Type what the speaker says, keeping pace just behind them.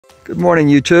Good morning,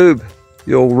 YouTube.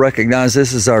 You'll recognize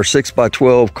this is our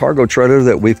 6x12 cargo trailer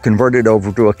that we've converted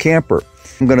over to a camper.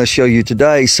 I'm going to show you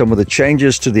today some of the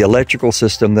changes to the electrical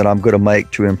system that I'm going to make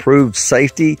to improve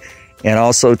safety and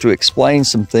also to explain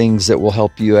some things that will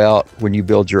help you out when you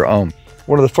build your own.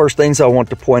 One of the first things I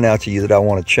want to point out to you that I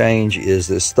want to change is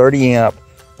this 30 amp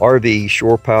RV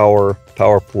shore power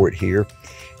port here.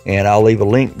 And I'll leave a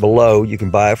link below. You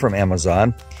can buy it from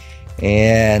Amazon.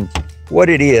 And what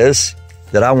it is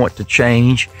that I want to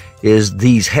change is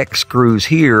these hex screws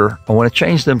here. I want to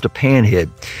change them to panhead.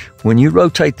 When you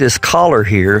rotate this collar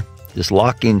here, this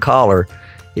lock-in collar,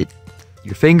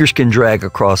 your fingers can drag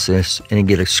across this and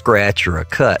get a scratch or a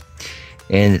cut.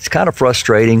 And it's kind of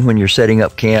frustrating when you're setting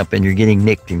up camp and you're getting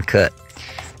nicked and cut.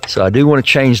 So I do want to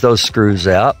change those screws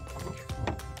out.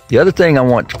 The other thing I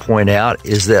want to point out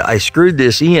is that I screwed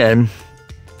this in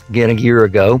again a year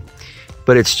ago,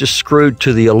 but it's just screwed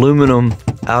to the aluminum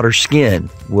outer skin.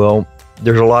 Well,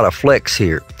 there's a lot of flex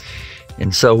here.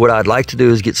 And so what I'd like to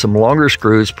do is get some longer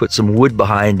screws, put some wood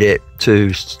behind it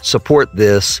to support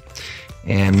this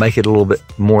and make it a little bit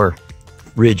more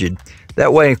rigid.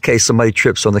 That way, in case somebody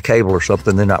trips on the cable or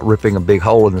something, they're not ripping a big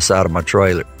hole in the side of my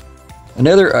trailer.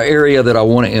 Another area that I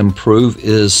want to improve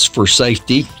is for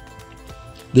safety.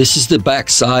 This is the back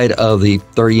side of the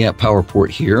 30 amp power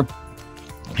port here.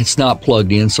 It's not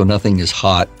plugged in, so nothing is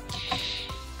hot.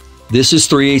 This is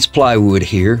 3/8 plywood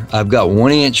here. I've got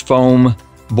 1 inch foam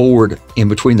board in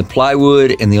between the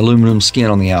plywood and the aluminum skin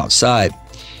on the outside.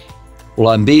 Well,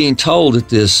 I'm being told that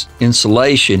this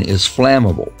insulation is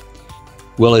flammable.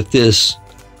 Well, if this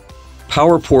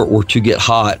power port were to get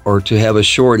hot or to have a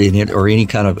short in it or any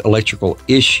kind of electrical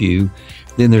issue,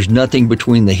 then there's nothing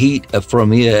between the heat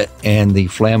from it and the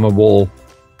flammable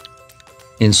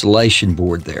insulation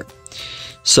board there.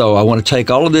 So I want to take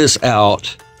all of this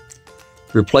out,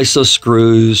 replace those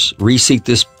screws, reseat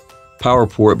this power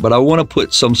port, but I want to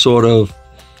put some sort of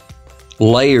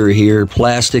layer here,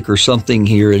 plastic or something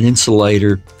here, an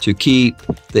insulator to keep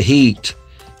the heat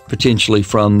potentially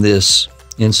from this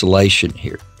insulation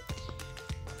here.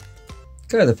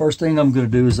 Okay, the first thing I'm going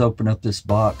to do is open up this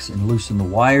box and loosen the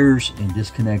wires and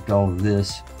disconnect all of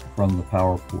this from the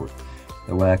power port.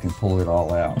 That way I can pull it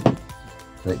all out.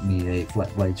 Take me a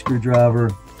flat blade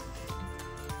screwdriver.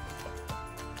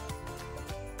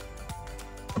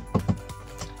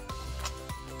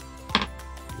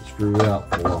 Screw out,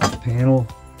 pull off the panel.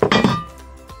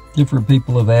 Different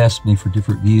people have asked me for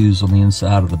different views on the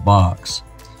inside of the box.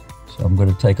 So I'm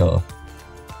going to take a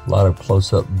lot of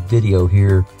close-up video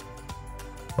here.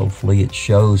 Hopefully it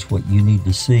shows what you need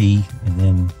to see, and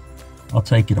then I'll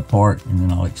take it apart and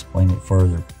then I'll explain it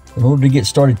further. In order to get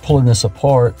started pulling this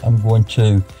apart, I'm going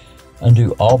to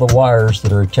undo all the wires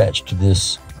that are attached to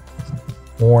this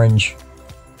orange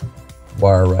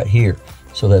wire right here.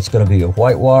 So that's going to be a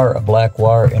white wire, a black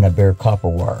wire, and a bare copper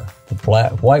wire. The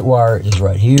white wire is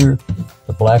right here.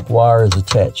 The black wire is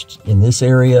attached in this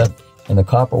area, and the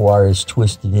copper wire is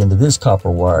twisted into this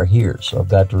copper wire here. So I've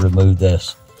got to remove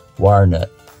this wire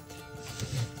nut.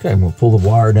 Okay, I'm going to pull the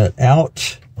wire nut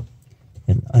out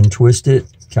and untwist it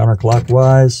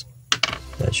counterclockwise.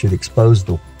 That should expose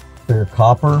the bare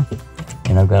copper.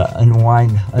 And I've got to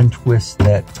untwist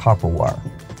that copper wire.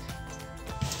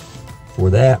 For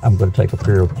that, I'm going to take a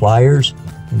pair of pliers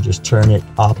and just turn it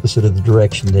opposite of the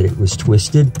direction that it was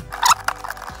twisted.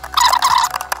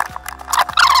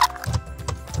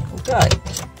 Okay,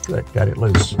 good, got it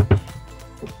loose.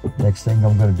 Next thing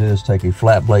I'm going to do is take a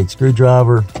flat blade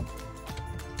screwdriver.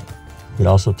 You could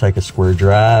also take a square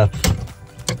drive.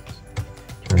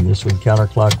 Turn this one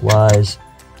counterclockwise.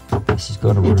 This is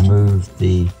going to remove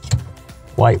the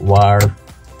white wire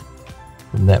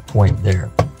from that point there.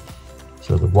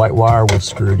 So the white wire was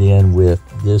screwed in with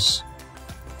this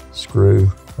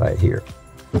screw right here.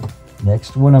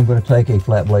 Next one, I'm going to take a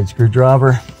flat blade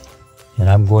screwdriver and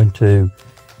I'm going to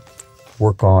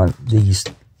work on these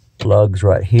lugs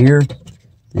right here.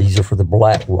 These are for the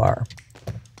black wire.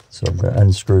 So I'm going to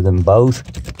unscrew them both.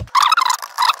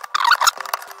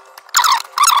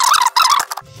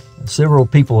 Several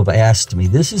people have asked me,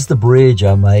 this is the bridge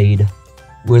I made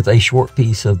with a short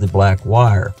piece of the black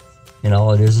wire. And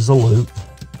all it is a loop,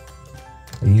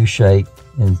 a U-shape,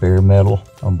 and bare metal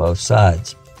on both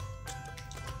sides.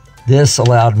 This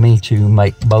allowed me to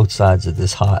make both sides of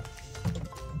this hot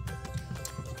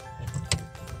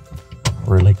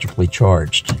or electrically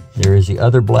charged. There is the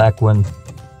other black one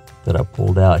that I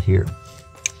pulled out here.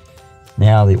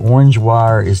 Now the orange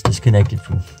wire is disconnected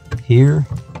from here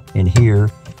and here.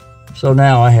 So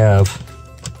now I have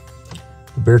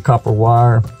the bare copper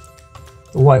wire,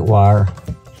 the white wire,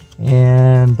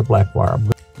 and the black wire.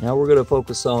 Now we're going to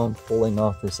focus on pulling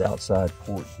off this outside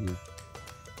port here.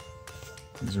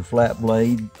 These are flat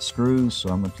blade screws, so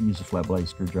I'm going to use a flat blade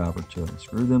screwdriver to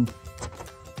unscrew them.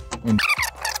 And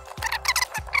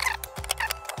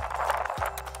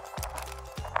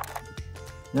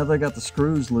now that I got the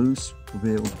screws loose, we'll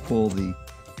be able to pull the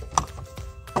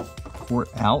port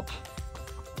out.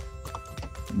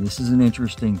 And this is an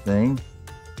interesting thing.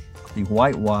 The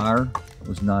white wire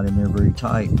was not in there very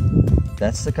tight.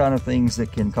 That's the kind of things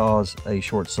that can cause a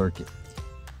short circuit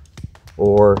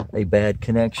or a bad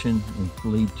connection and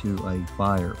lead to a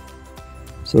fire.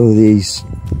 So these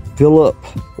Phillips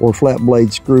or flat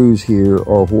blade screws here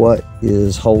are what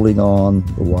is holding on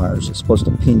the wires. It's supposed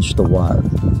to pinch the wire.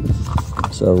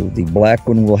 So the black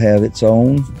one will have its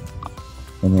own,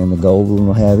 and then the gold one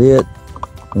will have it,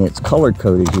 and it's color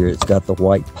coded here. It's got the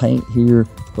white paint here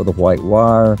for the white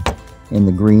wire, and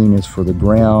the green is for the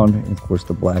ground, and of course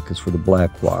the black is for the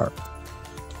black wire.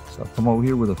 So I'll come over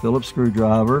here with a Phillips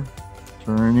screwdriver,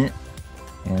 turn it,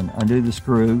 and undo the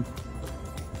screw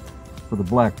for the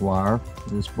black wire.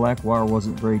 This black wire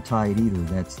wasn't very tight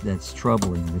either. That's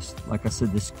troubling. This, like I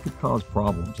said, this could cause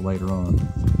problems later on.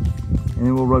 And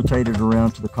then we'll rotate it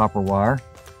around to the copper wire.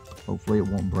 Hopefully it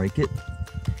won't break it.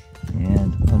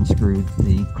 And unscrew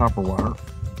the copper wire.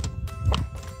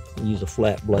 We'll use a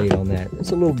flat blade on that.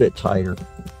 It's a little bit tighter.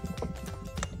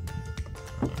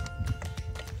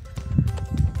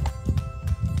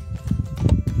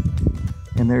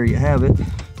 And there you have it.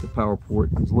 The power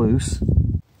port is loose.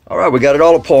 All right, we got it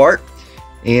all apart.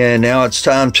 And now it's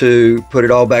time to put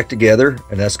it all back together.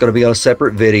 And that's going to be on a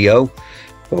separate video.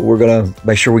 But we're going to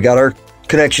make sure we got our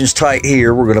connections tight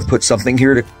here. We're going to put something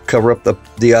here to cover up the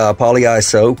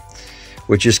polyiso,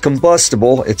 which is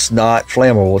combustible. It's not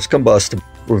flammable, it's combustible.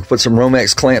 We're going to put some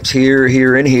Romex clamps here,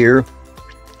 here, and here,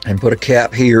 and put a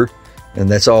cap here, and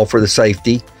that's all for the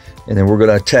safety. And then we're going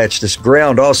to attach this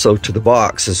ground also to the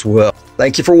box as well.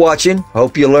 Thank you for watching.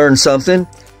 Hope you learned something.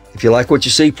 If you like what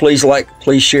you see, please like,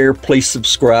 please share, please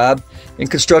subscribe.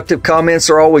 And constructive comments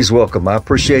are always welcome. I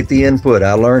appreciate the input.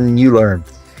 I learn and you learn.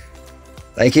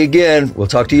 Thank you again. We'll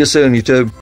talk to you soon, YouTube.